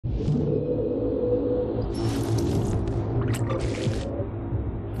You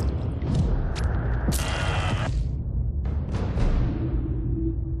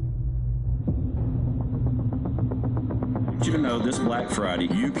know, this Black Friday,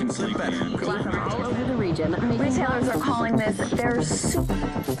 you can sleep in. All over the region. Retailers are calling this their super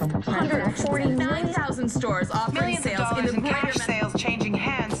 149,000 stores offering sales in the cash sales changing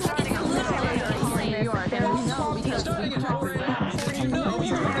hands starting a little New York.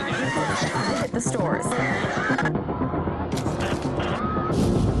 Hit the stores.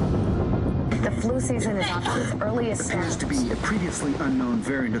 The flu season is off to its earliest start. Appears to be a previously unknown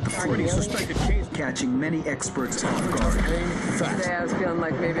variant of the flu, suspected case catching many experts off guard. Today I was feeling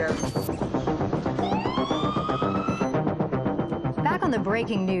like maybe Back on the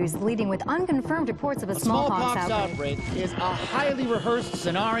breaking news, leading with unconfirmed reports of a smallpox outbreak is a highly rehearsed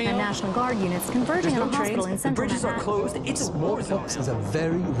scenario. And National Guard units converging on a hospital in central Manhattan. The bridges are closed. It's smallpox is a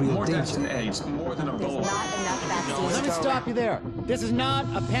very real danger. More AIDS, more than a There's not enough vaccines. Let me stop you there. This is not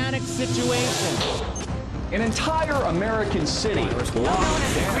a panic situation. An entire American city known as the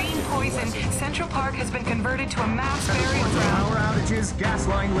Green Poison, Central Park has been converted to a mass burial ground. Power outages, gas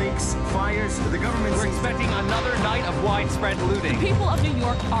line leaks, fires. The government's We're expecting another night of widespread looting. People of New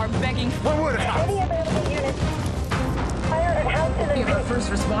York are begging for Any available units. Fire and house to the our first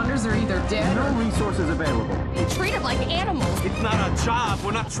responders are either dead no resources available. treated like animals. It's not our job.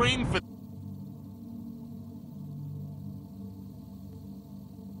 We're not trained for.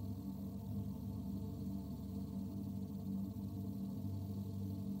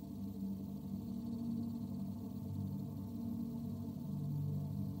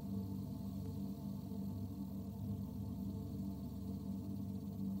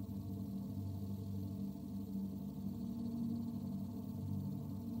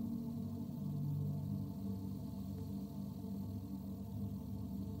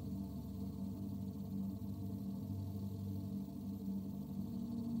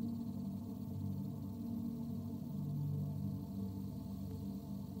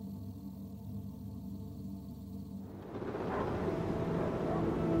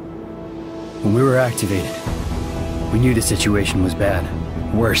 When we were activated, we knew the situation was bad,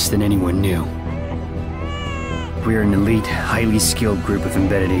 worse than anyone knew. We are an elite, highly skilled group of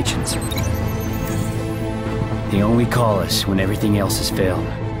embedded agents. They only call us when everything else has failed.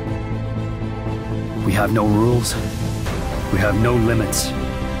 We have no rules. We have no limits.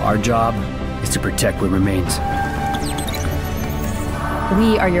 Our job is to protect what remains.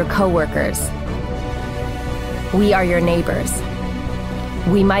 We are your co-workers. We are your neighbors.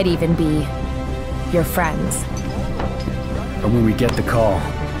 We might even be your friends. But when we get the call,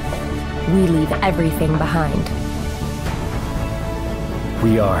 we leave everything behind.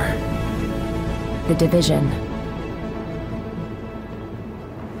 We are the Division.